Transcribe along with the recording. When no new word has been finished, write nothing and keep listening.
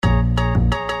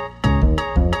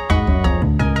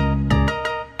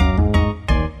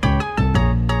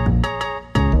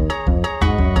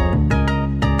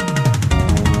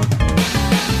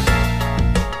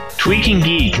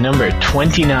number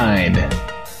 29.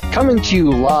 Coming to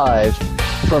you live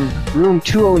from room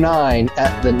 209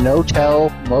 at the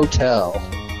No-Tell Motel.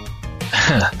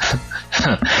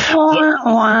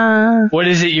 What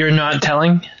is it you're not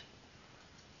telling?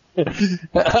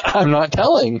 I'm not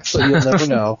telling, so you'll never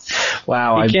know.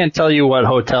 Wow. I can't tell you what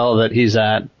hotel that he's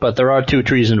at, but there are 2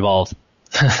 trees involved.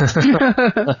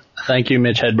 Thank you,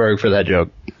 Mitch Hedberg, for that joke.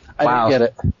 I didn't get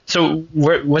it. So,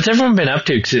 what's everyone been up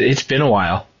to? 'Cause it's been a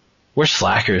while. We're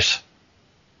slackers.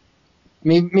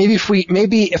 Maybe if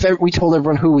we told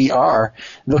everyone who we are,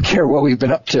 they'll care what we've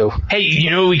been up to. Hey, you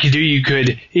know what we could do? You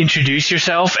could introduce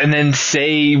yourself and then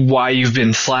say why you've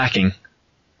been slacking.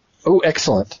 Oh,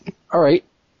 excellent. All right.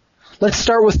 Let's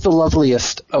start with the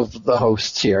loveliest of the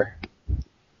hosts here.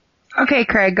 Okay,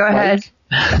 Craig, go ahead.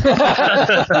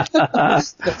 I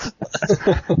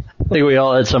think we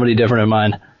all had somebody different in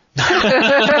mind.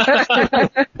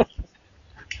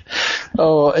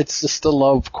 Oh, it's just a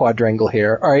love quadrangle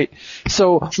here. All right.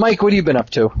 So, Mike, what have you been up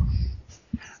to?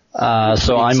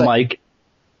 So I'm Mike,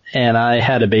 and I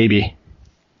had a baby.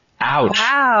 Ouch.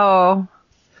 Wow.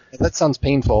 That sounds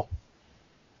painful.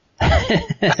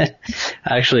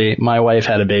 Actually, my wife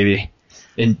had a baby.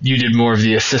 And you did more of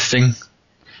the assisting?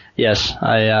 Yes,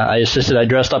 I assisted. I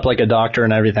dressed up like a doctor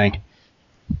and everything.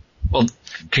 Well,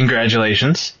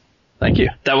 congratulations. Thank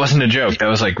you. That wasn't a joke. That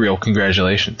was like real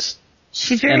congratulations.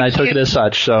 She's very And I cute. took it as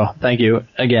such, so thank you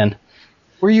again.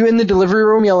 Were you in the delivery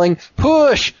room yelling,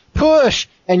 push, push,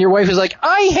 and your wife is like,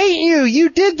 I hate you, you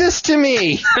did this to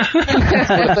me?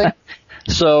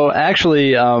 So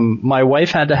actually, my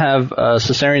wife had to have a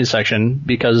cesarean section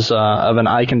because of an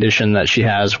eye condition that she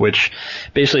has, which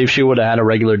basically if she would have had a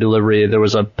regular delivery, there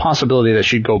was a possibility that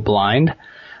she'd go blind.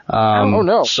 Oh,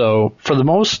 no. So for the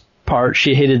most part,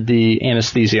 she hated the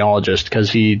anesthesiologist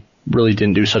because he really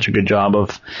didn't do such a good job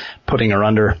of putting her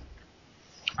under.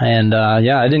 And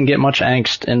I didn't get much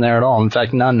angst in there at all. In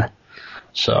fact, none.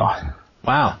 So.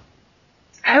 Wow.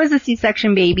 I was a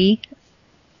C-section baby.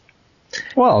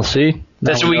 Well, see.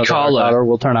 That's what we call our daughter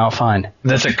will turn out fine.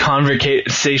 That's a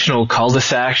conversational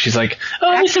cul-de-sac. She's like,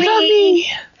 oh, That's it's about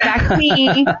me. That's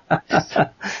me.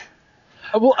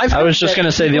 Well, I was just going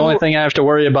to say the only thing I have to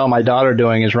worry about my daughter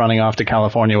doing is running off to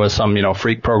California with some,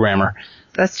 freak programmer.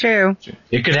 That's true.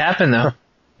 It could happen, though.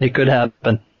 It could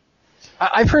happen.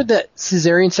 I've heard that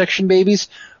cesarean section babies,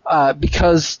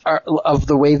 because of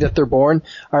the way that they're born,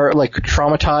 are like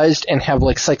traumatized and have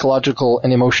like psychological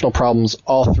and emotional problems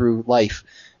all through life.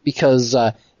 Because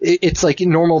it's like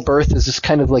normal birth is just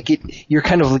kind of like you're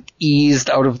kind of like eased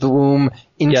out of the womb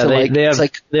into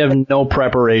they have no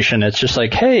preparation. It's just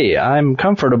like, hey, I'm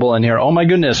comfortable in here. Oh my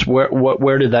goodness,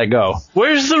 where did that go?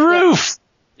 Where's the roof?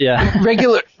 Yeah.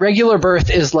 Regular birth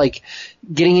is like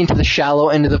getting into the shallow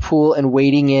end of the pool and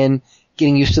wading in,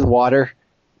 getting used to the water,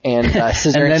 and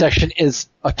cesarean section is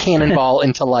a cannonball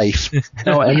into life.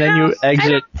 No, and then you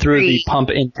exit through the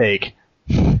pump intake.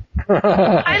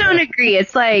 I don't agree.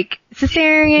 It's like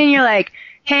cesarean, you're like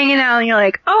hanging out and you're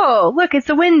like, oh, look, it's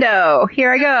a window.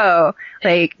 Here I go.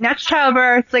 Like natural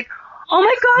childbirth, it's like, oh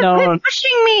my God, quit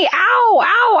pushing me. Ow,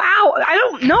 ow, ow. I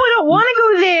don't want to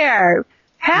go there.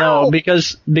 Help. No,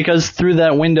 because through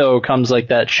that window comes like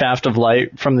that shaft of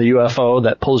light from the UFO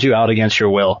that pulls you out against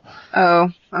your will.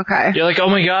 Oh, okay. You're like, oh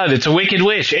my God, it's a wicked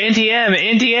witch. Anti-M,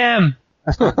 anti-M.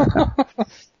 All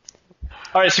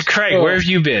right, so Craig, where have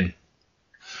you been?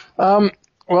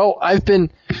 Well, I've been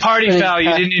Party foul.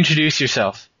 You didn't introduce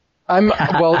yourself.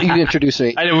 Well, you introduced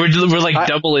me. I know we're like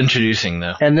double introducing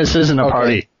though. And this isn't a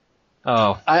party.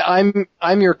 Oh, I'm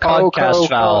your podcast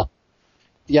foul.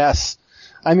 Yes,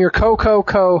 I'm your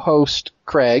co-host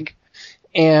Craig,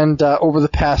 and over the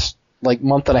past like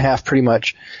month and a half, pretty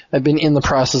much, I've been in the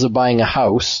process of buying a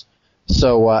house.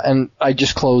 So, and I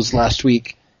just closed last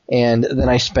week, and then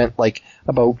I spent like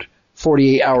about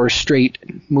 48 hours straight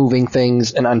moving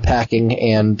things and unpacking,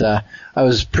 and I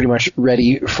was pretty much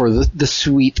ready for the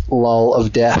sweet lull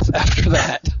of death after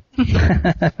that.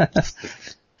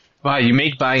 Wow, you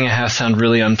make buying a house sound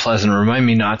really unpleasant. Remind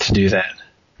me not to do that.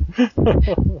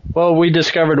 Well, we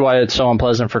discovered why it's so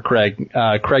unpleasant for Craig.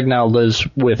 Craig now lives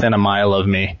within a mile of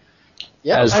me.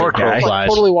 Yeah, as I'm guy.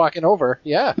 totally walking over.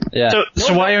 Yeah.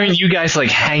 So why aren't you guys like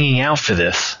hanging out for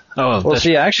this? Oh, well,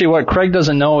 see, actually, what Craig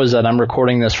doesn't know is that I'm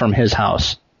recording this from his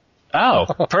house. Oh,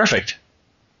 perfect.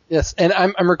 Yes, and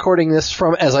I'm recording this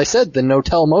from, as I said, the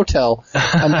No-Tell Motel.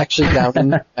 I'm actually down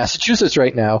in Massachusetts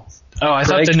right now. Oh, I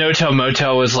thought the No-Tell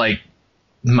Motel was like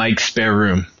Mike's spare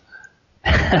room.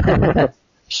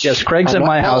 Yes, Craig's at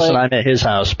my house and I'm at his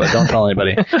house, but don't tell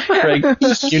anybody. Craig,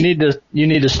 you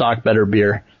need to stock better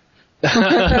beer. All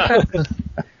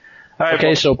All right,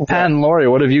 Okay, so Pat and Lori,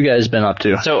 what have you guys been up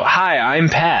to? So, hi, I'm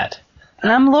Pat.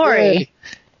 And I'm Lori.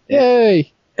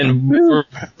 Yay! And we're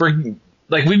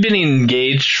we've been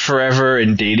engaged forever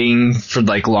and dating for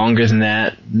longer than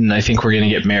that, and I think we're gonna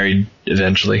get married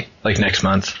eventually, next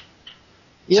month.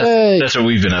 Yay! That's what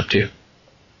we've been up to.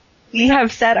 We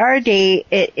have set our date.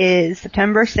 It is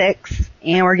September 6th,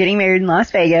 and we're getting married in Las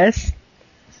Vegas.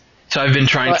 So I've been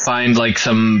trying to find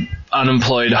some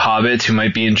unemployed hobbits who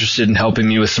might be interested in helping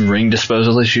me with some ring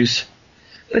disposal issues.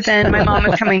 But then my mom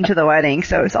is coming to the wedding,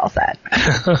 so it's all set.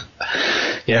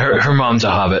 Yeah, her mom's a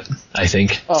hobbit, I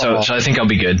think. Oh. So I think I'll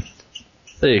be good.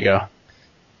 There you go.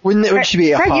 Wouldn't she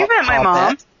be a Craig, you met my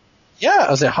mom. Yeah,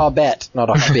 I was a hobbit, not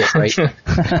a hobbit,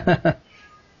 right?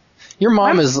 Your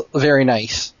mom is very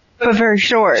nice. But very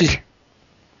short.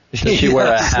 Does she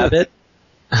wear a habit?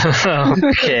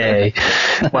 Okay.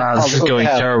 Wow, this is going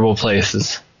terrible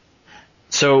places.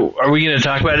 So, are we going to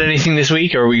talk about anything this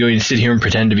week, or are we going to sit here and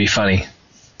pretend to be funny?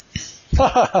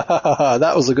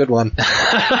 That was a good one.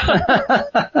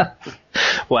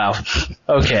 Wow.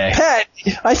 Okay. Pat,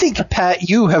 I think, Pat,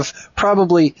 you have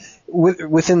probably,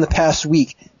 within the past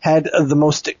week, had the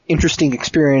most interesting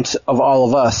experience of all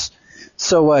of us.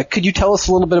 So, could you tell us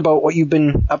a little bit about what you've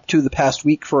been up to the past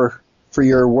week for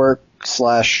your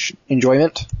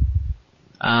work/enjoyment?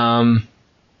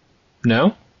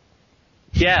 No?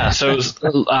 Yeah, so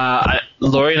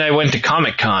Lori and I went to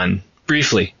Comic-Con,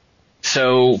 briefly.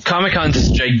 So, Comic-Con's this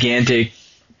gigantic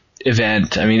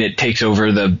event. I mean, it takes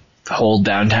over the whole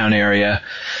downtown area,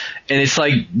 and it's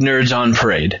like Nerds on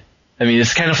Parade. I mean,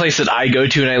 it's the kind of place that I go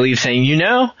to and I leave saying,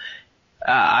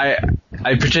 I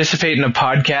participate in a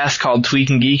podcast called Tweak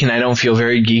and Geek, and I don't feel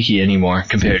very geeky anymore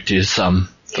compared to some.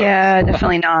 Yeah,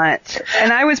 definitely not.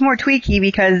 And I was more tweaky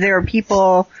because there were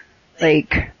people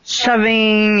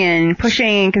shoving and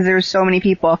pushing because there were so many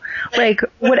people.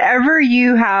 Whatever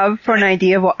you have for an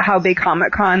idea of how big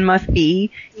Comic-Con must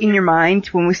be in your mind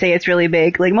when we say it's really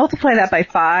big, multiply that by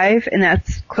 5, and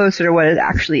that's closer to what it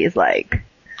actually is like.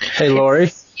 Hey,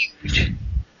 Lori.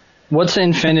 What's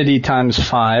infinity times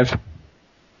 5?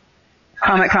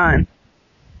 Comic-Con.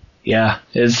 Yeah,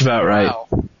 it's about right.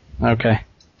 Wow. Okay.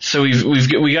 So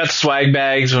we got swag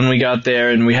bags when we got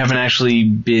there, and we haven't actually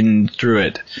been through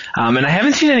it. And I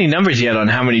haven't seen any numbers yet on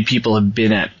how many people have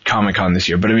been at Comic-Con this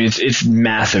year, but I mean it's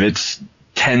massive. It's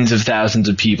tens of thousands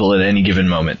of people at any given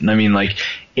moment. And I mean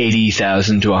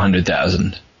 80,000 to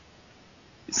 100,000.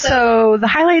 So the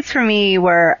highlights for me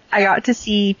were I got to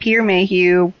see Peter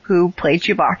Mayhew, who played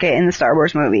Chewbacca in the Star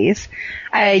Wars movies.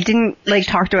 I didn't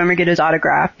talk to him or get his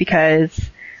autograph because,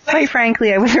 quite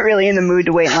frankly, I wasn't really in the mood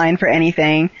to wait in line for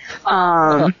anything.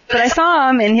 But I saw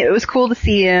him, and it was cool to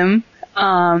see him.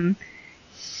 I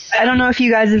don't know if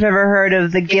you guys have ever heard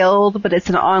of The Guild, but it's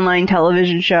an online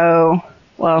television show,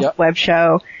 web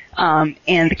show. And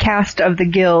the cast of The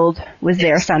Guild was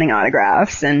there signing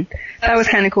autographs, and that was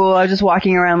kind of cool. I was just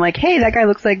walking around hey, that guy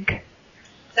looks like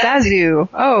Zazu.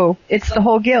 Oh, it's the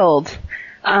whole guild.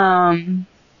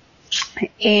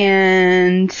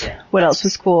 And what else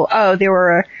was cool? Oh, there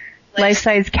were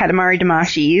life-size Katamari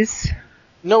Damashis.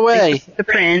 No way. The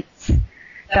prince.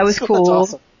 That was cool.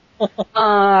 That's awesome.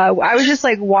 I was just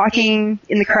walking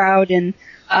in the crowd, and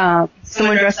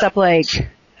someone dressed up like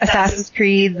Assassin's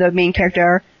Creed, the main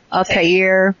character,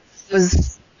 Altair,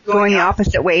 was going the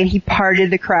opposite way, and he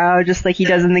parted the crowd just like he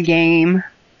does in the game.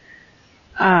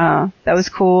 That was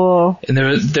cool. And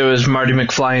there was Marty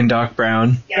McFly and Doc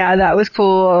Brown. Yeah, that was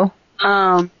cool.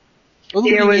 What do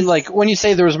you mean, when you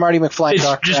say there was Marty McFly and It's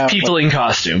Doc just Brown, people in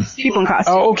costume. People in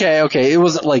costume. Oh, okay. It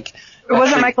wasn't It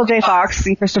wasn't Michael J. Fox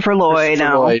and Christopher Lloyd,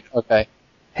 no. Lloyd. Okay.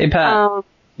 Hey, Pat.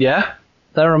 Yeah?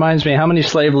 That reminds me, how many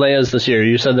Slave Leias this year?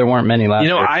 You said there weren't many last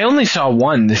year. I only saw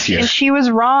one this year. And she was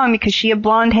wrong because she had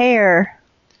blonde hair.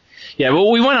 Yeah,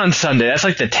 well, we went on Sunday. That's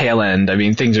the tail end. I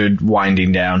mean, things are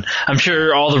winding down. I'm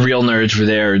sure all the real nerds were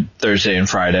there Thursday and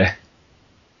Friday.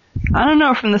 I don't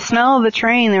know. From the smell of the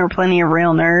train, there were plenty of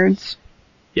real nerds.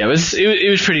 Yeah, it was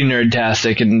pretty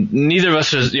nerd-tastic, and neither of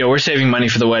us was, we're saving money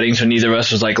for the wedding, so neither of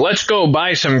us was let's go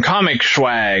buy some comic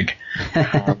swag.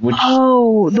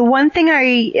 The one thing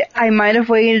I might have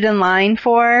waited in line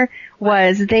for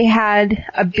was they had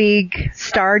a big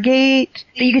Stargate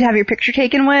that you could have your picture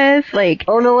taken with,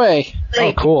 Oh, no way.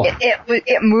 Oh, cool.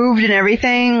 It moved and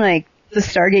everything, the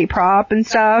Stargate prop and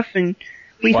stuff, and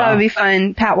we thought it would be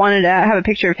fun. Pat wanted to have a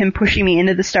picture of him pushing me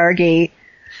into the Stargate.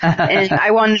 And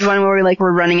I wanted one where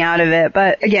we're running out of it,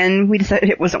 but again, we decided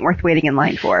it wasn't worth waiting in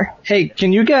line for. Hey,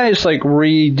 can you guys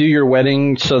redo your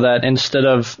wedding so that instead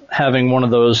of having one of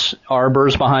those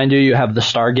arbors behind you, you have the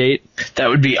Stargate? That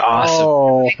would be awesome.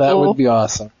 Oh, that would be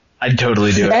awesome. I'd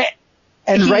totally do it.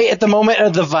 And right at the moment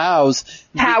of the vows,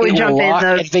 Pat would jump in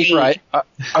and vaporize. I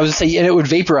was going to say, and it would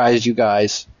vaporize you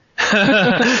guys.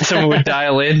 Someone would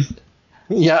dial in.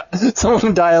 Yeah,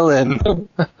 someone dial in.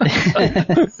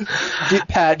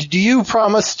 Pat, do you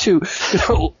promise to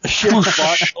ship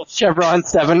Chevron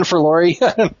 7 for Lori?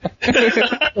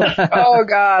 Oh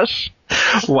gosh.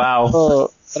 Wow.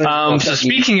 So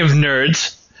speaking of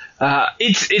nerds,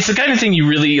 it's the kind of thing you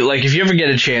really like. If you ever get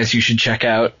a chance, you should check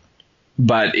out.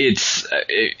 But it's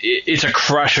a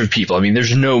crush of people. I mean,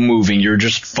 there's no moving. You're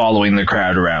just following the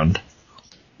crowd around.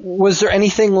 Was there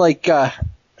anything like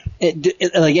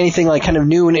anything like kind of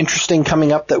new and interesting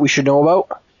coming up that we should know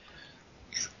about?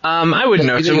 I wouldn't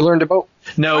know. That you learned about?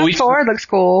 No, Flash Forward looks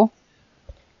cool.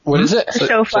 What is it? The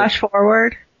show Flash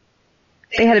Forward.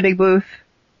 They had a big booth.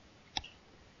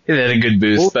 They had a good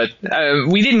booth, but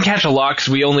we didn't catch a lot because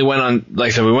we only went on, like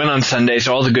I said, we went on Sunday,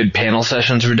 so all the good panel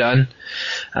sessions were done.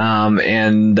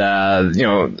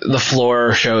 The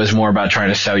floor show is more about trying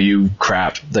to sell you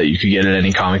crap that you could get at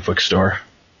any comic book store.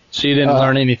 So you didn't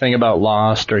learn anything about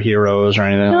Lost or Heroes or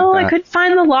anything No, like that? I couldn't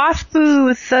find the Lost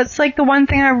booth. That's like the one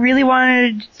thing I really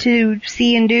wanted to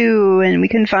see and do, and we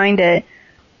couldn't find it.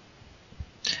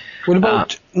 What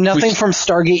about nothing from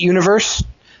Stargate Universe?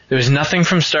 There was nothing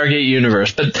from Stargate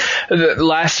Universe, but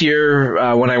last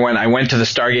year when I went to the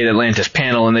Stargate Atlantis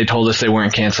panel, and they told us they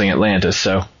weren't canceling Atlantis,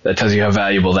 so that tells you how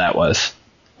valuable that was.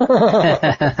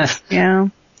 Yeah.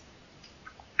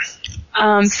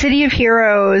 City of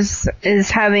Heroes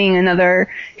is having another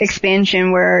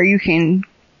expansion where you can,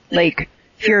 like,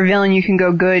 if you're a villain, you can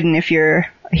go good, and if you're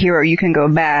a hero, you can go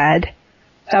bad.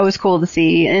 That was cool to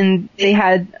see. And they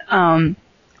had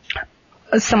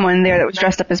someone there that was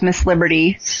dressed up as Miss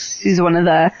Liberty, who's one of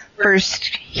the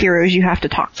first heroes you have to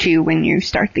talk to when you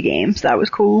start the game, so that was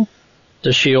cool.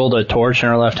 Does she hold a torch in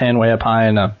her left hand way up high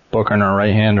and a book in her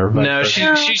right hand? Or no,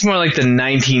 she's more like the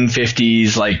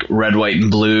 1950s, like red, white,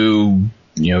 and blue,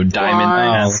 diamond.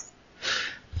 Blonde.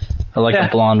 I like a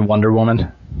blonde Wonder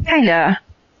Woman. Kinda.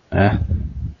 Yeah.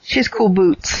 She has cool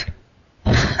boots.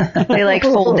 They like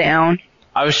fold down.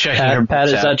 I was checking her boots Pat,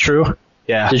 is that true?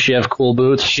 Yeah. Did she have cool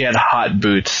boots? She had hot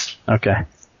boots. Okay.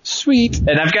 Sweet.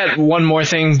 And I've got one more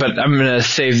thing, but I'm going to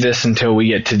save this until we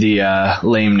get to the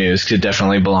lame news, because it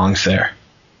definitely belongs there.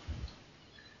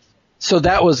 So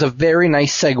that was a very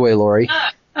nice segue, Lori.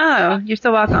 Oh, you're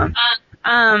so welcome.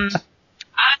 I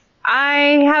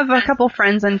have a couple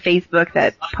friends on Facebook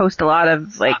that post a lot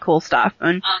of like cool stuff,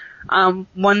 and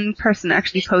one person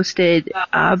actually posted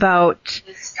about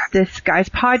this guy's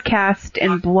podcast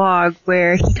and blog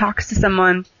where he talks to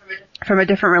someone from a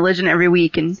different religion every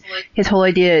week, and his whole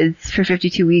idea is for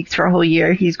 52 weeks for a whole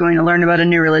year he's going to learn about a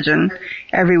new religion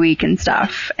every week and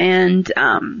stuff. And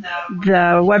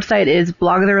the website is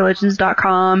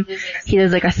blogofthereligions.com. He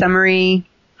does like a summary,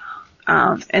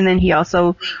 and then he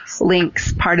also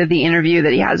links part of the interview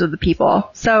that he has with the people.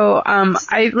 So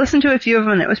I listened to a few of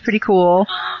them and it was pretty cool.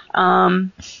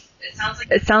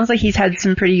 It sounds like he's had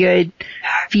some pretty good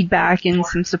feedback and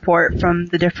some support from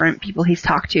the different people he's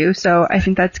talked to, so I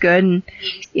think that's good. And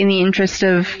in the interest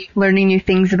of learning new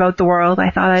things about the world, I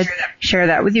thought I'd share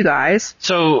that with you guys.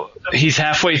 So he's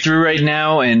halfway through right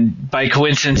now, and by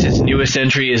coincidence, his newest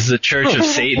entry is the Church of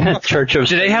Satan. Church of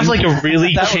Do they have like a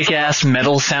really kick-ass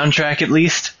metal soundtrack at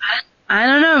least? I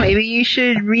don't know, maybe you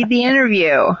should read the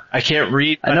interview. I can't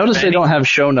read. I noticed they don't have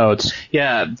show notes.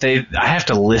 Yeah, I have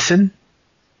to listen.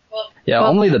 Yeah,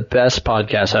 only the best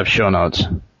podcasts have show notes.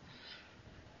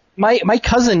 My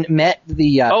cousin met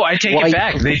the. I take it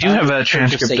back. They do have a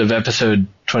transcript of episode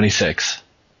 26.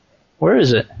 Where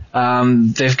is it?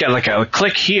 They've got like a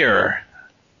click here,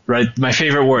 right? My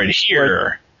favorite word,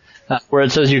 here. Where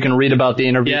it says you can read about the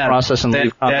interview process and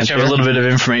leave comments. They actually have a little bit of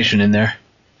information in there.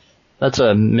 That's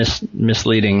a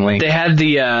misleading link. They had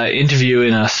the interview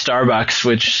in a Starbucks,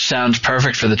 which sounds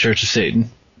perfect for the Church of Satan.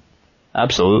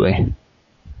 Absolutely.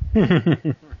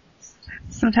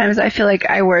 Sometimes I feel like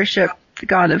I worship the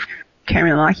god of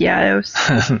caramel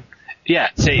macchiatos. Yeah,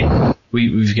 Satan.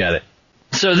 We've got it.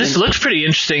 So this looks pretty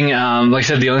interesting. Like I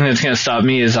said, the only thing that's going to stop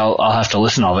me is I'll have to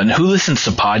listen to all of it. And who listens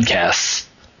to podcasts?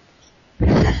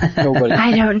 Nobody.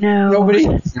 I don't know. Nobody.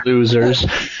 Losers.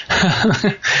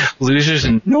 Losers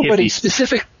and Nobody hippies.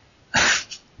 specific.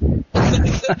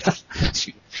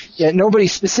 Yeah, nobody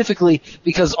specifically,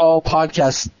 because all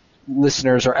podcast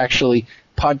listeners are actually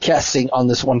podcasting on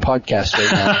this one podcast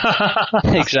right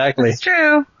now. Exactly. It's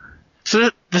true. So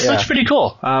this looks pretty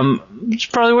cool. It's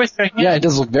probably worth checking out. Yeah, it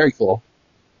does look very cool.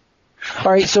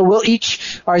 All right, so we'll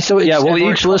each. All right, so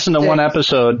we'll each listen to one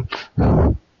episode,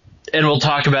 and we'll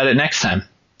talk about it next time,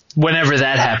 whenever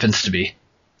that happens to be.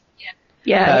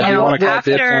 Yeah, do you want to call it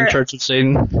the after, Ipswich Church of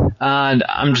Satan? And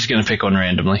I'm just going to pick one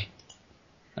randomly.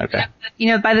 Okay.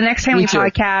 by the next time Me we too.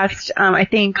 podcast, I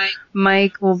think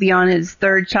Mike will be on his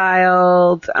third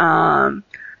child.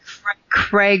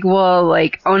 Craig will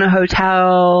own a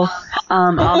hotel.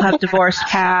 I'll have divorced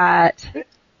Pat.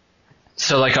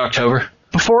 So like October?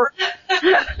 Before,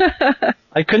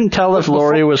 I couldn't tell if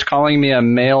Lori was calling me a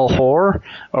male whore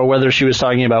or whether she was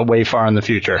talking about way far in the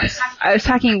future. I was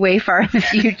talking way far in the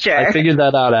future. I figured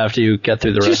that out after you get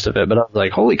through the rest of it, but I was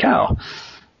like, holy cow.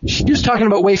 she was talking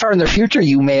about way far in the future,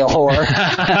 you male whore.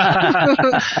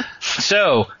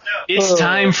 So, it's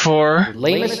time for...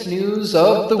 Lamest news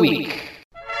of the week.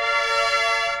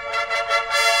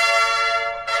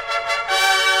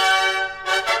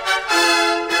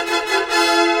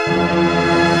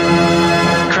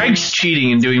 Craig's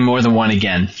cheating and doing more than one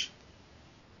again.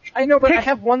 I know, but I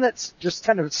have one that's just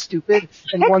kind of stupid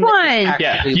and Pick one one. that's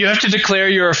Yeah, actually... you have to declare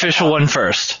your official one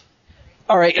first.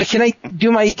 All right, can I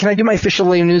do my official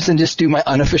lame news and just do my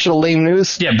unofficial lame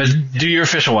news? Yeah, but do your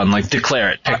official one.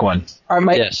 Declare it. Pick one.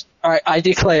 Yes. All right, I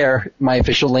declare my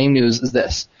official lame news is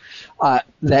this: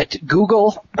 that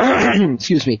Google,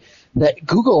 excuse me, that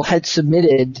Google had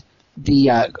submitted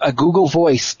a Google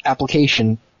Voice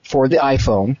application for the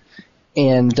iPhone,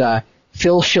 and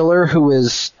Phil Schiller, who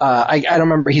is I don't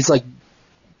remember, he's like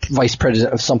vice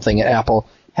president of something at Apple,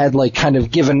 had kind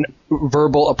of given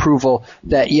verbal approval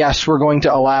that yes, we're going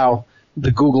to allow the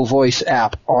Google Voice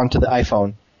app onto the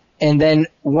iPhone. And then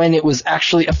when it was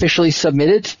actually officially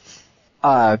submitted,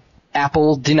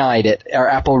 Apple denied it, or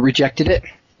Apple rejected it,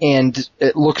 and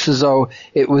it looks as though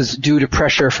it was due to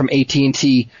pressure from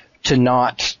AT&T to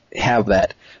not have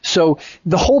that. So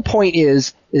the whole point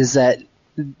is that,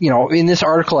 in this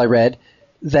article I read,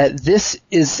 that this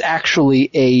is actually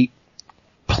a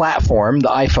platform, the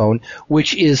iPhone,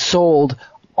 which is sold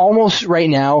almost right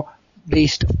now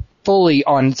based fully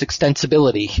on its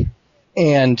extensibility.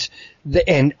 And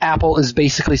Apple is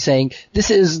basically saying,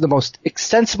 this is the most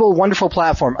extensible, wonderful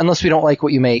platform, unless we don't like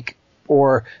what you make,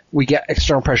 or we get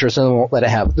external pressure, so they won't let it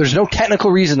have. There's no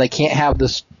technical reason they can't have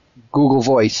this Google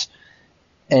Voice.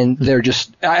 And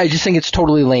I just think it's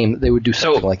totally lame that they would do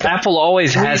something like that. Apple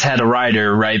always has had a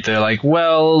rider, right? They're like,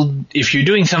 well, if you're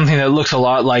doing something that looks a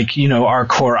lot like, our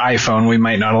core iPhone, we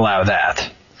might not allow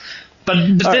that. But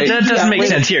that doesn't make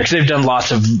sense here, because they've done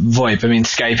lots of VoIP. I mean,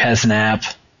 Skype has an app.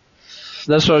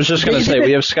 That's what I was just going to say.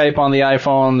 We have Skype on the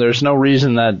iPhone. There's no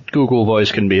reason that Google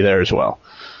Voice can be there as well.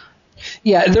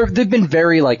 Yeah, they've been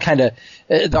very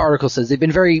the article says they've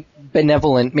been very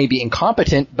benevolent, maybe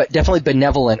incompetent, but definitely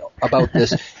benevolent about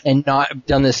this and not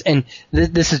done this. And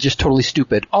this is just totally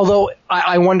stupid. Although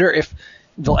I wonder if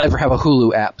they'll ever have a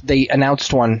Hulu app. They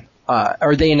announced one,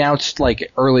 or they announced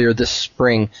earlier this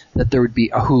spring that there would be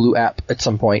a Hulu app at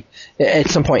some point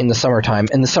in the summertime.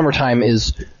 And the summertime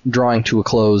is drawing to a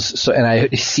close. So, and I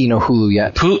see no Hulu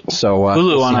yet. So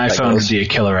Hulu on iPhone would be a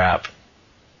killer app.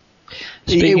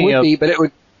 It would be, but it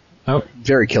would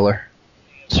very killer.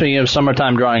 Speaking of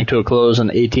summertime drawing to a close and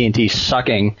AT&T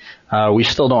sucking, we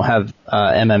still don't have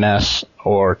MMS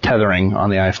or tethering on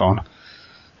the iPhone.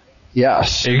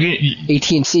 Yes. AT&T.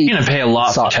 You're going to pay a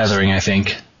lot sucks. for tethering, I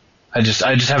think. I just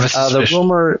have a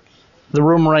suspicion. The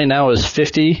rumor right now is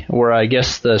 50, where I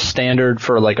guess the standard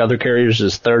for other carriers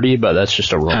is 30, but that's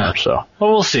just a rumor. So,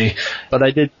 well, we'll see. But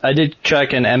I did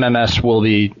check, and MMS will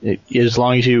be, as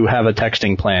long as you have a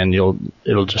texting plan,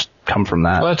 it'll just come from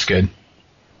that. Well, that's good.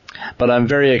 But I'm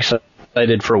very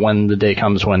excited for when the day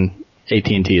comes when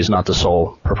AT&T is not the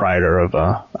sole proprietor of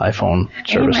iPhone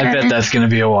service. I bet that's going to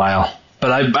be a while.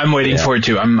 But I'm waiting for it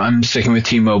too. I'm sticking with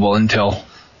T-Mobile until.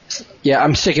 Yeah,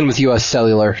 I'm sticking with US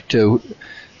Cellular too.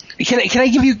 Can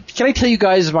I tell you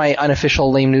guys my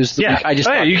unofficial lame news? Yeah.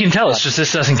 You can tell us. Just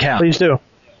this doesn't count. Please do.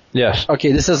 Yes.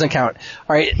 Okay, this doesn't count.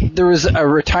 All right, there was a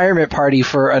retirement party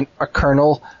for a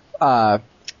colonel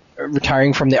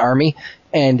retiring from the army,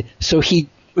 and so he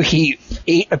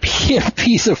ate a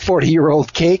piece of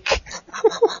 40-year-old cake.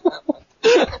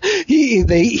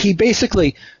 He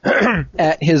basically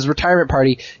at his retirement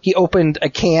party he opened a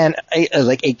can of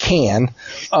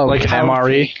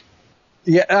MRE.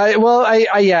 Yeah,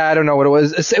 I don't know what it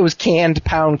was. It was canned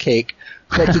pound cake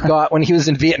that he got when he was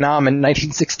in Vietnam in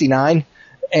 1969,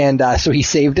 and so he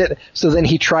saved it. So then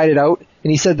he tried it out, and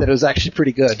he said that it was actually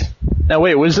pretty good. Now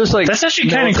wait, was this that's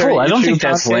actually kind of cool? I don't think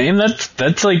that's lame.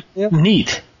 That's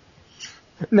neat.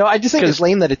 No, I just think it's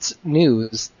lame that it's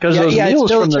news. Because those meals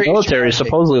from the military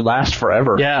supposedly last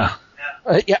forever. Yeah.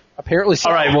 Yeah, apparently so.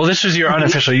 All right, well, this was your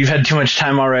unofficial. You've had too much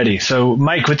time already. So,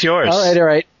 Mike, what's yours? All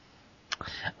right.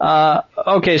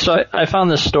 Okay, so I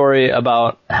found this story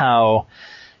about how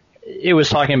it was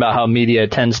talking about how media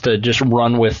tends to just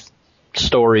run with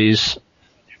stories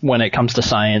when it comes to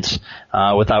science,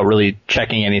 without really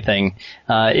checking anything.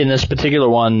 In this particular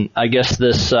one, I guess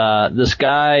this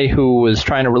guy who was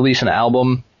trying to release an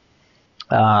album,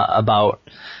 about,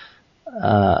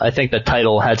 I think the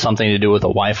title had something to do with a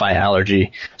Wi-Fi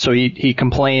allergy. So he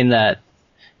complained that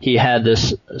he had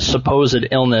this supposed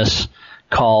illness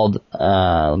called,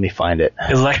 let me find it.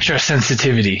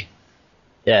 Electrosensitivity.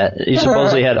 Yeah, he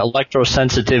supposedly had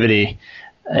electrosensitivity,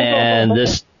 and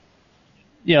this,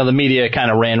 the media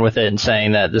kind of ran with it and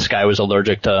saying that this guy was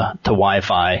allergic to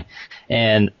Wi-Fi.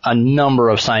 And a number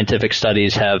of scientific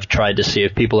studies have tried to see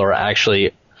if people are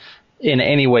actually in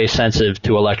any way sensitive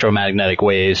to electromagnetic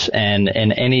waves. And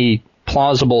in any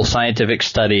plausible scientific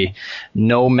study,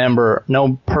 no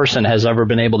person has ever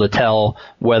been able to tell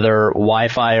whether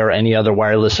Wi-Fi or any other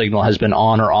wireless signal has been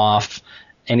on or off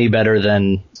any better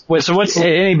than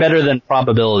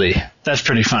probability. That's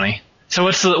pretty funny. So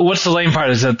what's the lame part?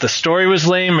 Is that the story was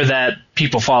lame, or that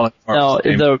people falling apart?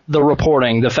 No, the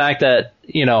reporting, the fact that,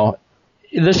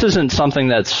 this isn't something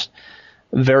that's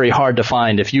very hard to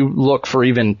find. If you look for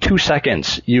even 2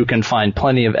 seconds, you can find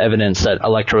plenty of evidence that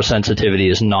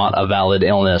electrosensitivity is not a valid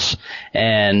illness.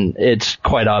 And it's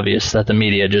quite obvious that the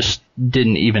media just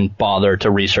didn't even bother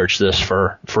to research this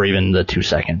for even the 2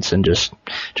 seconds and just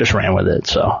ran with it.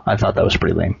 So I thought that was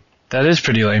pretty lame. That is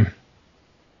pretty lame.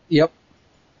 Yep.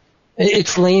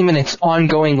 It's lame, and it's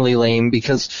ongoingly lame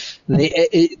because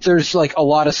there's like a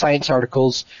lot of science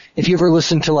articles. If you ever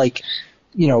listen to watch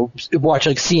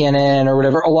like CNN or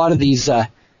whatever, a lot of these,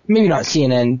 maybe not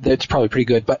CNN, that's probably pretty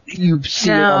good, but you see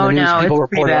it on the news, people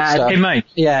report out stuff. Hey, Mike.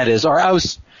 Yeah, it is. Or I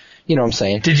was, what I'm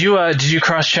saying. Did you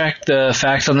cross-check the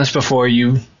facts on this before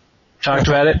you talked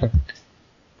about it?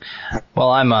 Well,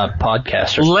 I'm a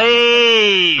podcaster.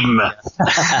 Lame!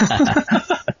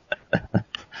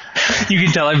 You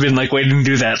can tell I've been waiting to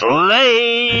do that.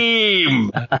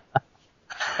 Lame!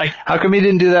 How come you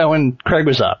didn't do that when Craig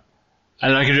was up?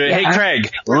 I'm not going to do it. Hey, Craig.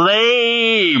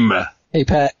 Lame! Hey,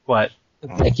 Pat. What?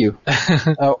 Thank you.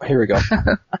 Oh, here we go.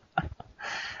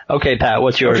 Okay, Pat,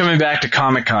 what's yours? We're coming back to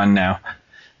Comic-Con now.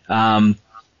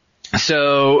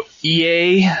 So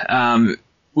EA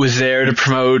was there to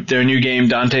promote their new game,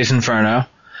 Dante's Inferno.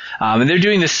 And they're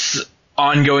doing this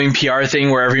ongoing PR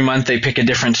thing where every month they pick a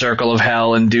different circle of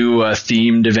hell and do a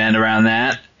themed event around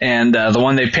that. And the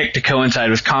one they picked to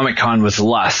coincide with Comic-Con was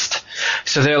Lust.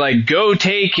 So they're like, go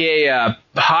take a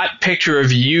hot picture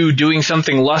of you doing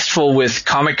something lustful with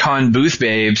Comic-Con booth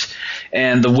babes,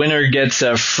 and the winner gets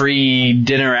a free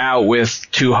dinner out with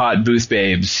 2 hot booth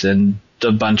babes and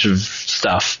a bunch of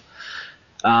stuff.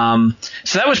 So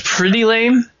that was pretty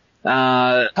lame.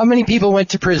 How many people went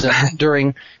to prison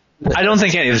during... I don't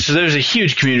think any of this. So there's a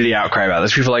huge community outcry about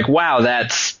this. People are like, wow,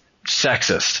 that's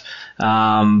sexist.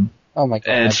 Oh my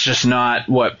God. And it's just not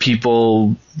what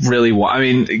people really want. I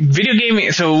mean, video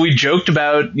gaming, so we joked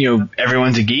about,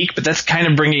 everyone's a geek, but that's kind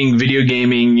of bringing video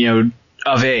gaming,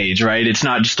 of age, right? It's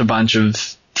not just a bunch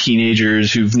of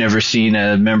teenagers who've never seen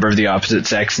a member of the opposite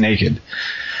sex naked.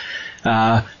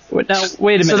 Now, wait a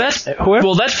minute. So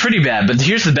that's pretty bad, but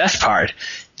here's the best part.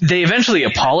 They eventually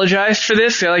apologized for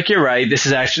this. They're like, you're right, this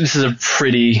is a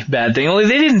pretty bad thing. Only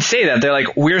they didn't say that. They're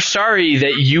like, we're sorry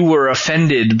that you were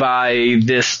offended by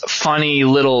this funny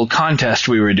little contest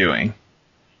we were doing.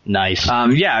 Nice.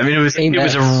 Yeah, I mean, it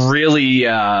was a really,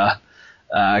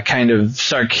 kind of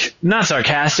not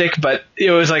sarcastic, but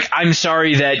it was like, I'm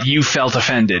sorry that you felt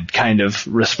offended kind of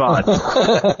response.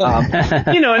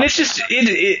 And it's just,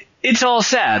 it's all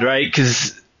sad, right?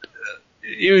 Because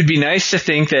it would be nice to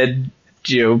think that,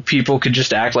 people could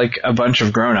just act like a bunch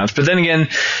of grown-ups. But then again,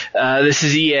 this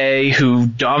is EA, who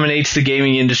dominates the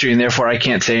gaming industry, and therefore I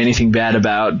can't say anything bad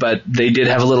about, but they did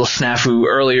have a little snafu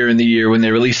earlier in the year when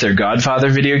they released their Godfather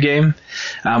video game,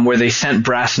 where they sent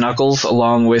brass knuckles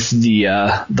along with the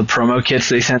promo kits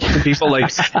they sent to people,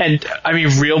 and I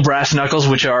mean real brass knuckles,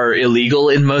 which are illegal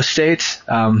in most states.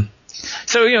 So,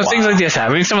 things like this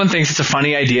happen. I mean, someone thinks it's a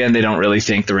funny idea and they don't really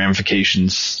think the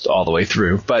ramifications all the way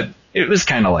through, but it was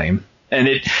kind of lame. And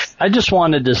I just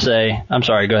wanted to say, I'm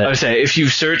sorry, go ahead. I would say, if you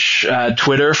search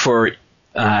Twitter for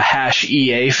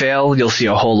 #EA fail, you'll see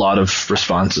a whole lot of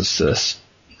responses to this.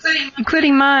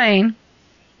 Including mine.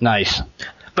 Nice.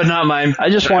 But not mine. I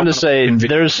just wanted to say,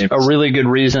 there's a really good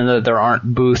reason that there aren't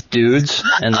booth dudes,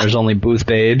 and there's only booth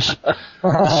babes.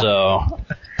 So,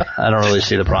 I don't really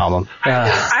see the problem.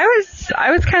 I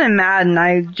was kind of mad, and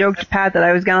I joked to Pat that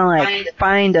I was gonna like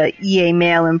find a EA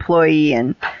Mail employee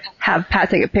and have Pat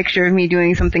take a picture of me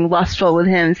doing something lustful with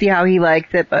him, see how he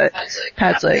likes it. But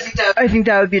Pat's like, I think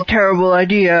that would be a terrible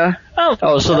idea.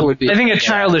 Oh, so that would be. I think a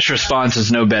childish response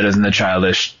is no better than the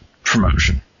childish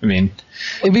promotion. I mean,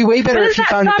 it'd be way better if you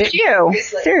found you.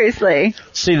 Seriously.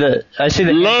 I see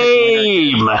the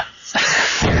lame.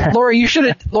 Laura, you should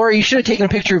have taken a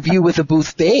picture of you with a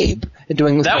Booth Babe and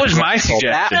doing this. That was my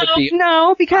suggestion.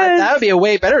 No, because that would be a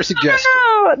way better suggestion.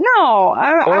 No.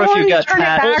 Or if you got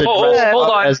Pat. Hold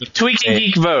on. Tweak and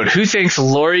Geek vote. Who thinks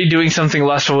Lori doing something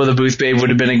lustful with a Booth Babe would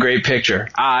have been a great picture?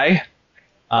 I.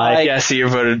 Yeah, see,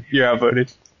 you're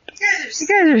outvoted. You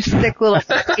guys are sick little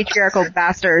patriarchal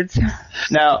bastards.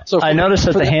 Now, I noticed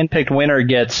that the handpicked winner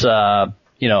gets,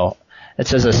 it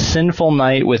says a sinful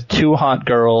night with 2 hot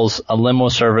girls, a limo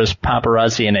service,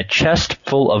 paparazzi, and a chest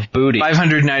full of booty.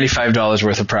 $595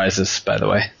 worth of prizes, by the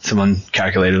way. Someone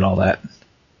calculated all that.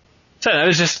 So it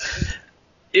was just,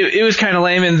 it was kind of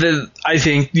lame, and I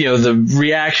think, the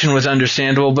reaction was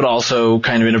understandable, but also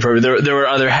kind of inappropriate. There were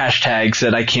other hashtags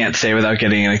that I can't say without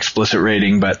getting an explicit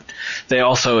rating, but they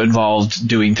also involved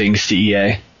doing things to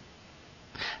EA.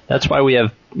 That's why we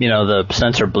have, the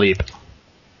censor bleep.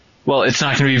 Well, it's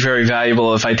not going to be very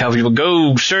valuable if I tell people,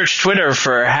 go search Twitter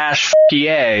for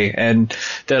 #EA, and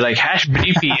they're like,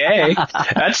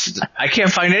 #BPA? I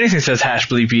can't find anything that says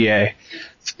 #BPA.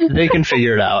 They can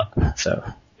figure it out. So,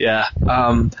 yeah.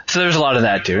 So there's a lot of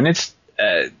that too, and it's,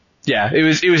 it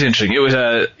was interesting.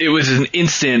 It was an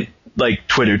instant,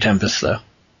 Twitter tempest though.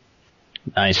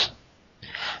 Nice.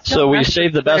 So we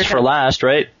saved the best for last,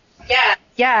 right? Yeah.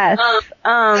 Yes.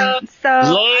 So.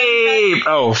 Lame!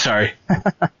 Oh, sorry.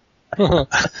 You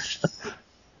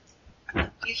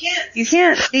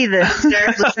can't see this,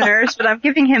 listeners, but I'm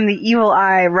giving him the evil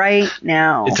eye right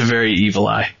now. It's a very evil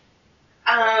eye.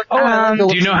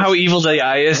 Do you know how evil the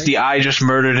eye is? The eye just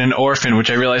murdered an orphan, which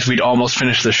I realized we'd almost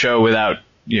finished the show without,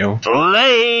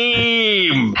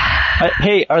 lame!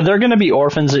 Hey, are there going to be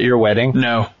orphans at your wedding?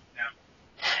 No.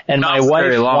 And my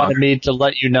wife wanted me to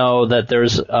let you know that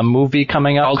there's a movie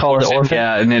coming up called The Orphan.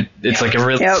 Yeah, and it's like a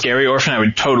really scary orphan. I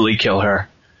would totally kill her.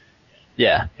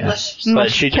 Yeah. But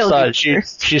she just thought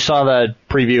she saw the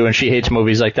preview and she hates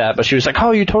movies like that. But she was like,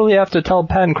 "Oh, you totally have to tell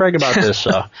Pat and Craig about this."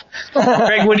 So,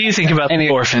 Craig, what do you think about the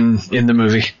orphan in the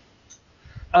movie?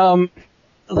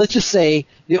 Let's just say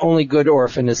the only good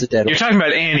orphan is a dead orphan. You're talking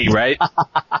about Annie, right?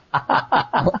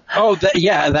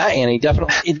 That Annie,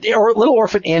 definitely. Or little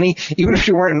orphan Annie, even if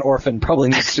she weren't an orphan, probably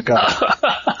needs to go.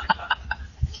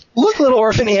 Look, little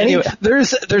orphan Annie,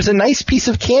 there's a nice piece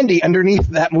of candy underneath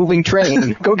that moving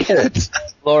train. Go get it.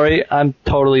 Lori, I'm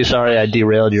totally sorry I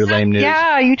derailed your lame news.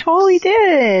 Yeah, you totally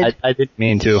did. I didn't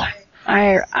mean to.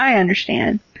 I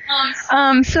understand.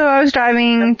 So I was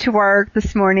driving to work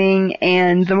this morning,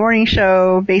 and the morning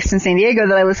show based in San Diego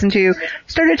that I listened to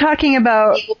started talking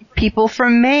about people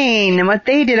from Maine and what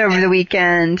they did over the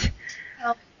weekend.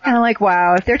 And I'm like,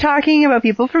 wow, if they're talking about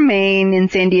people from Maine in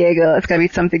San Diego, it's gotta be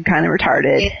something kind of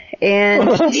retarded.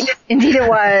 And indeed it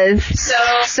was.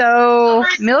 So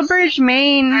Millbridge,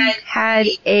 Maine had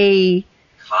a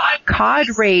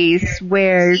COD race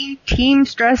where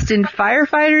teams dressed in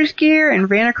firefighters gear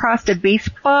and ran across a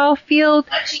baseball field,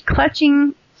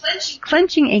 clenching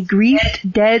a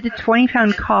greased, dead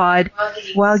 20-pound cod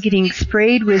while getting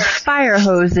sprayed with fire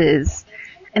hoses.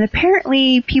 And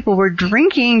apparently people were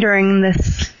drinking during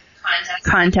this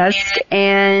contest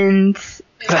and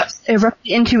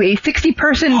erupted into a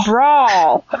 60-person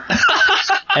brawl.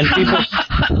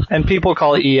 And people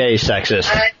call EA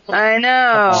sexist. I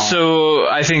know. So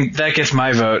I think that gets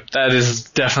my vote. That is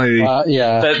definitely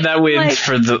that wins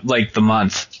for the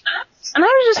month. And I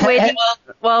was just waiting.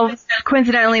 Well,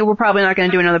 coincidentally, we're probably not going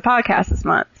to do another podcast this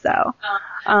month, so.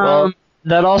 Well,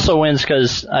 that also wins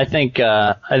because I think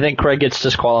Craig gets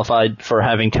disqualified for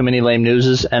having too many lame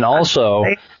newses, and also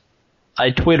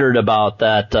I twittered about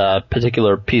that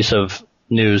particular piece of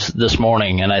news this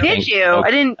morning, and I think I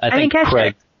didn't catch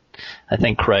Craig, it. I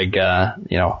think Craig,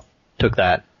 took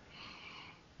that.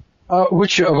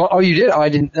 You did? Oh, I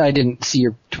didn't see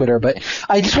your Twitter, but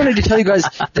I just wanted to tell you guys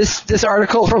this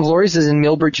article from Lori's is in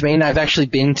Millbridge, Maine. I've actually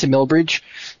been to Millbridge,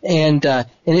 and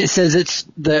it says it's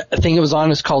the thing it was on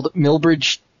is called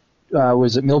Millbridge,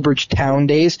 Millbridge Town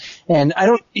Days, and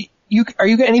are you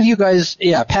any of you guys?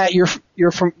 Yeah, Pat,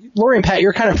 you're from Lori and Pat.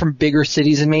 You're kind of from bigger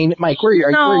cities in Maine. Mike, where are you?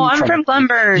 No, I'm from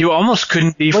Glenburn. You almost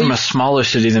couldn't be from a smaller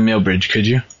city than Millbridge, could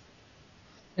you?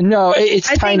 No, it's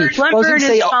tiny. I think Glenburn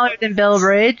is smaller than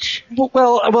Millbridge.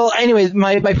 Well. Anyway,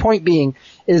 my point being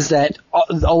is that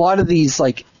a lot of these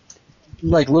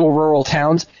like little rural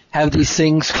towns have these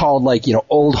things called like,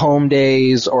 old home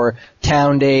days or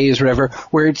town days or whatever,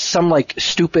 where it's some like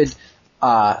stupid,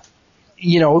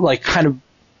 like kind of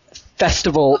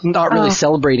festival, not really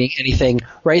celebrating anything,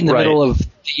 right in the middle of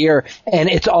the year. And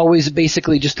it's always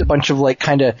basically just a bunch of like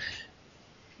kind of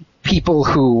people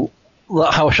who,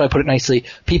 how should I put it nicely,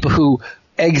 people who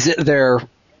exit their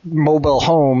mobile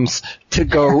homes to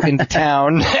go into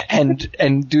town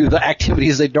and do the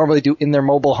activities they normally do in their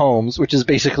mobile homes, which is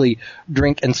basically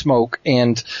drink and smoke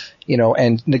and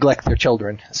neglect their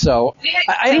children. So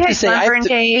I have to say, Glenburn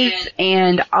days,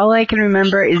 and all I can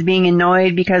remember is being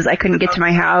annoyed because I couldn't get to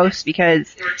my house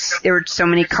because there were so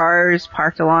many cars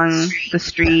parked along the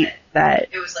street that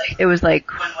it was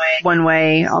like one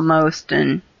way almost,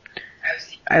 and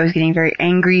I was getting very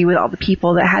angry with all the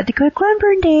people that had to go to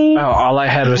Glenburn days. Oh, all I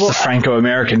had was the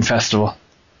Franco-American Festival.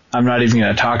 I'm not even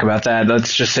going to talk about that.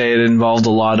 Let's just say it involved a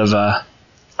lot of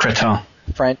cretin.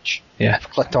 French. Yeah.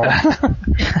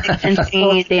 And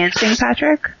singing and dancing,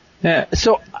 Patrick? Yeah.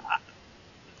 So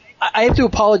I have to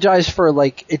apologize for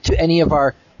to any of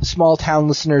our small town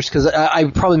listeners, because I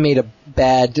probably made a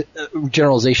bad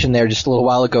generalization there just a little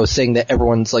while ago, saying that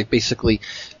everyone's basically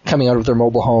coming out of their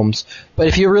mobile homes. But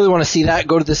if you really want to see that,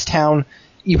 go to this town,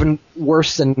 even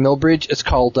worse than Millbridge. It's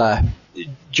called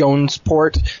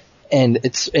Jonesport, and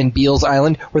it's in Beals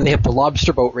Island, where they have the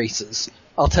lobster boat races.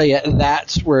 I'll tell you,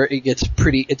 that's where it gets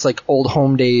pretty. It's like old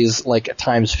home days,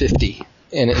 times 50,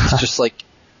 and it's just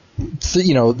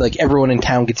everyone in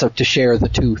town gets up to share the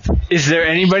tooth. Is there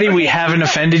anybody we haven't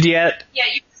offended yet?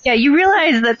 Yeah, you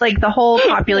realize that the whole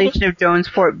population of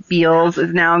Jonesport Beals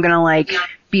is now gonna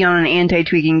be on an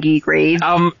anti-Tweaking Geek raid.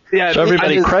 Yeah. So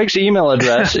everybody, Craig's email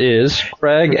address is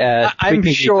Craig at I'm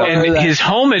sure and his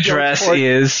home address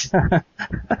is.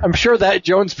 I'm sure that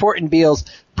Jonesport and Beals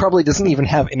probably doesn't even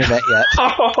have internet yet.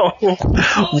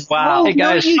 Oh, wow! Hey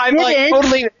guys,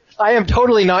 I am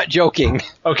totally not joking.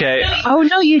 Okay. Oh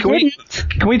no, you didn't.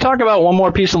 Can we talk about one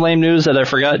more piece of lame news that I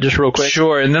forgot, just real quick?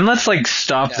 Sure, and then let's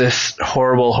stop this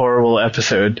horrible, horrible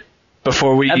episode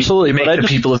before we absolutely make the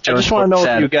people of Jonesport sad. I just want to know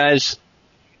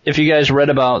if you guys read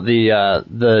about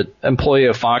the employee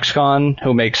of Foxconn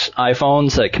who makes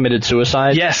iPhones that committed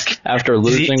suicide. Yes. After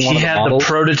losing one of the models. He had the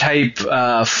prototype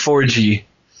 4G.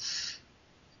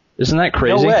 Isn't that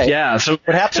crazy? No way. Yeah. So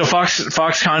what happened? So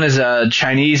Foxconn is a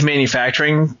Chinese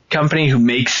manufacturing company who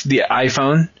makes the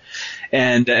iPhone,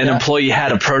 and an employee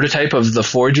had a prototype of the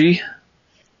 4G.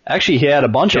 Actually, he had a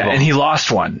bunch of them. And he lost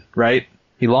one, right?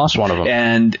 He lost one of them.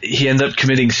 And he ended up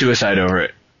committing suicide over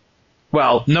it.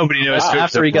 Well, nobody knows.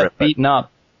 After he got beaten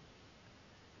up.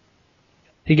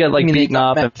 He got beaten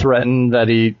up and threatened that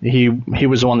he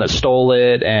was the one that stole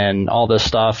it and all this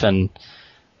stuff, and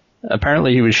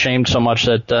apparently he was shamed so much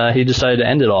that he decided to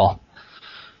end it all,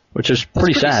 which is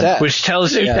pretty sad. Which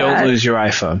tells you don't lose your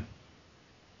iPhone.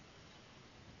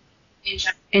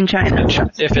 In China.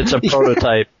 If it's a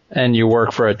prototype and you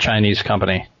work for a Chinese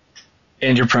company.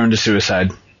 And you're prone to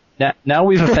suicide. Now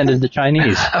we've offended the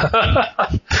Chinese.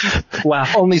 Wow.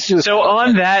 Only suicide. So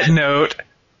on that note,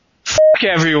 fuck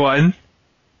everyone.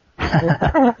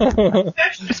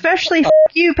 Especially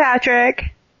you,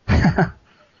 Patrick.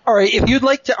 All right, if you'd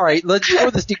like to, let's go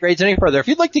this degrades any further. If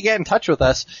you'd like to get in touch with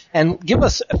us and give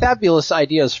us fabulous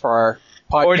ideas for our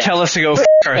podcast. Or tell us to go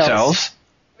ourselves.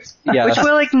 Yeah, which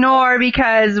we'll ignore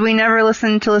because we never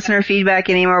listen to listener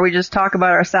feedback anymore. We just talk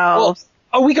about ourselves.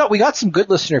 Well, we got some good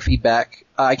listener feedback.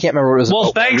 I can't remember what it was.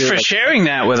 Well, thanks for sharing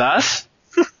that with us.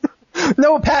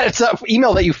 No, Pat, it's an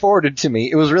email that you forwarded to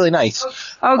me. It was really nice.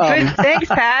 Oh, good. Thanks,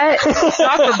 Pat.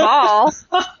 Drop the ball.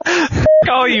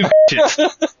 Oh, you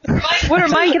bitches. What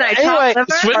am I? Can I talk? Anyway,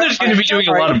 Swindler's going to be doing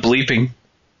a lot of bleeping.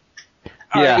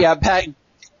 Yeah, Pat,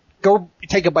 go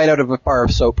take a bite out of a bar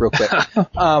of soap real quick.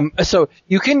 So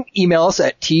you can email us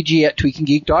at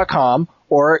tg@tweakinggeek.com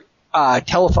or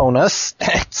telephone us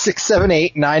at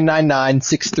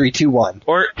 678-999-6321.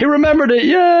 Or he remembered it,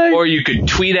 yay! Or you could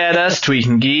tweet at us,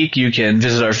 Tweaking Geek. You can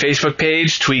visit our Facebook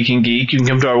page, Tweaking Geek. You can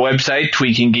come to our website,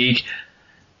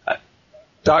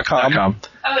 tweakinggeek.com.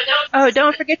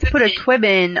 Don't forget to put a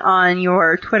twibbin on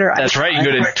your Twitter. That's right. You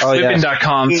go to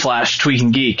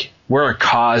twibbin.com/tweakinggeek. We're a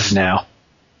cause now.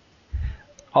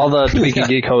 All the Tweaking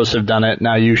Geek hosts have done it.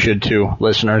 Now you should too,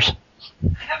 listeners.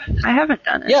 I haven't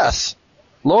done it. Yes.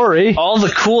 Lori. All the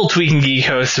cool Tweaking Geek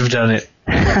hosts have done it.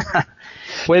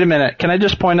 Wait a minute. Can I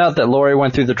just point out that Lori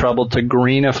went through the trouble to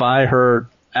greenify her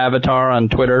avatar on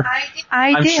Twitter?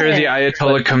 I'm sure the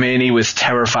Ayatollah Khomeini was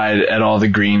terrified at all the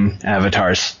green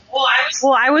avatars. Well,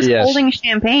 I was holding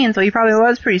champagne, so he probably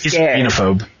was pretty scared. He's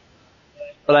xenophobe.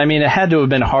 But I mean, it had to have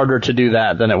been harder to do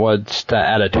that than it was to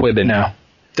add a twibbin. No.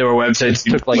 There were websites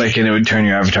you click and it would turn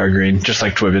your avatar green, just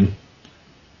like Twibbin.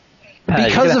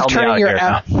 Because of turning your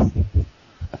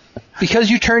because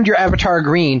you turned your avatar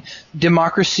green,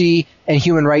 democracy and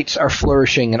human rights are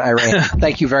flourishing in Iran.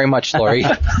 Thank you very much, Lori.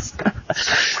 Can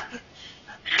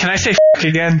I say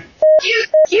again?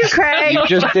 You, Craig. You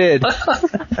just did.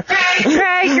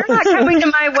 Craig, you're not coming to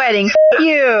my wedding.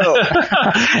 You.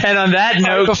 And on that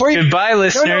note, goodbye,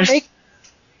 listeners.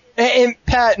 And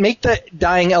Pat, make the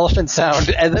dying elephant sound,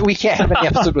 and we can't have any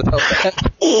episode without that.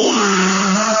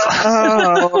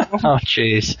 Oh,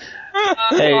 jeez.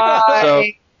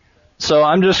 Hey, so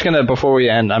I'm just gonna, before we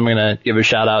end, I'm gonna give a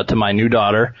shout out to my new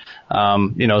daughter.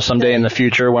 Someday in the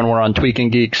future when we're on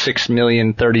Tweaking Geek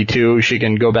 6,032,000, she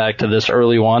can go back to this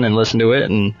early one and listen to it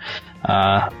and,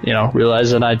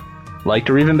 realize that I liked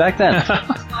her even back then.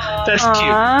 That's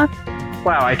cute.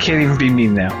 Wow, I can't even be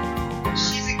mean now.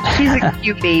 She's a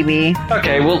cute baby.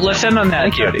 Okay, well, let's end on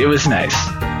that note. It was nice.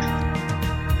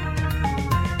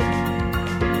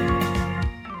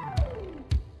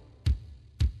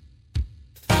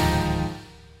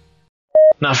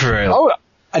 Not for very long. Oh,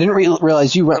 I didn't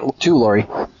realize you went too, Lori.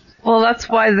 Well, that's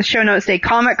why the show notes say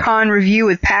Comic-Con review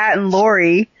with Pat and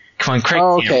Lori. Come on,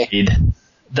 Craig can't read.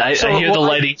 I hear the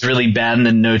lighting's really bad in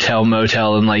the no-tell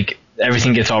motel, and,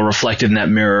 everything gets all reflected in that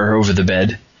mirror over the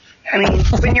bed. I mean,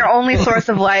 when your only source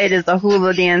of light is a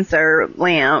hula dancer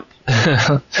lamp.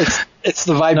 It's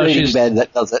the vibrating bed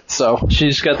that does it, so.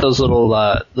 She's got those little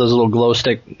glow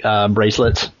stick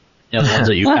bracelets. The ones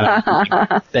that you kind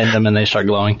of bend them and they start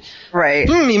glowing. Right.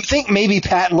 You think maybe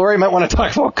Pat and Lori might want to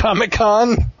talk about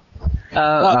Comic-Con?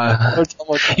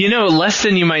 Less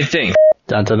than you might think.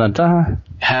 Dun, dun, dun, dun.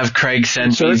 Have Craig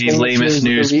send me the lamest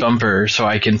news bumper so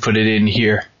I can put it in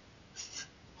here.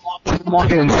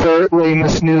 Insert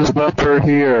lamest news bumper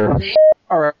here.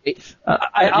 All right.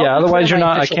 Otherwise you're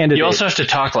not a candidate. You also have to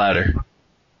talk louder.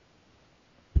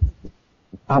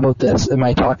 How about this? Am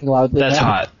I talking loud? That's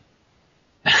hot.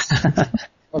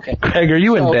 Okay. Craig, are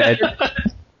you in bed?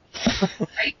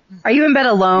 Are you in bed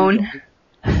alone?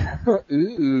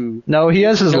 Ooh. No, he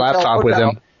has his laptop with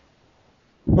him.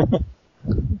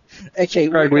 Okay,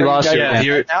 Craig, we lost you.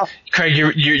 Yeah, Craig,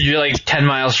 you're like 10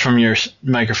 miles from your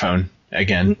microphone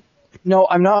again. No,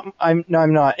 I'm not. I'm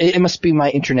not. It must be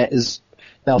my internet is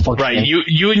malfunctioning. Right,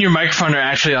 you and your microphone are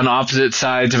actually on opposite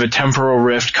sides of a temporal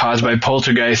rift caused by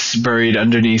poltergeists buried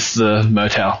underneath the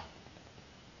motel.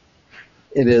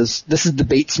 It is. This is the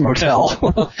Bates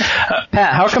Motel.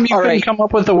 Pat, how come you couldn't come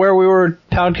up with where we were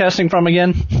podcasting from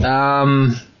again?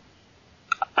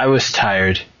 I was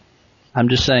tired. I'm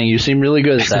just saying, you seem really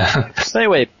good at that.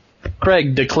 Anyway,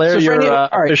 Craig, declare your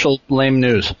official lame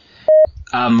news.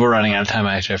 We're running out of time.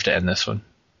 I actually have to end this one.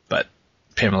 But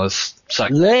Pamela's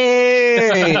sucked.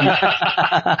 Lame!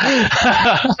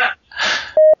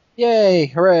 Yay,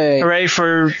 hooray. Hooray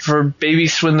for Baby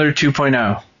Swindler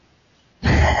 2.0.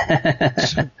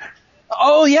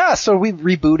 Oh yeah, so we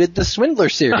rebooted the Swindler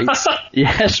series.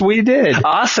 Yes, we did.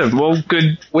 Awesome. Well,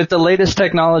 good. With the latest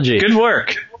technology. Good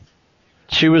work.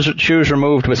 She was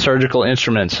removed with surgical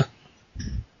instruments.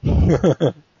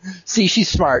 See, she's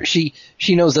smart. She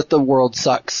knows that the world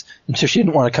sucks, and so she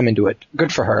didn't want to come into it.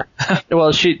 Good for her.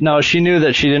 Well, she knew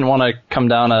that she didn't want to come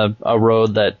down a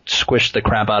road that squished the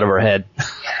crap out of her head.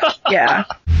 Yeah.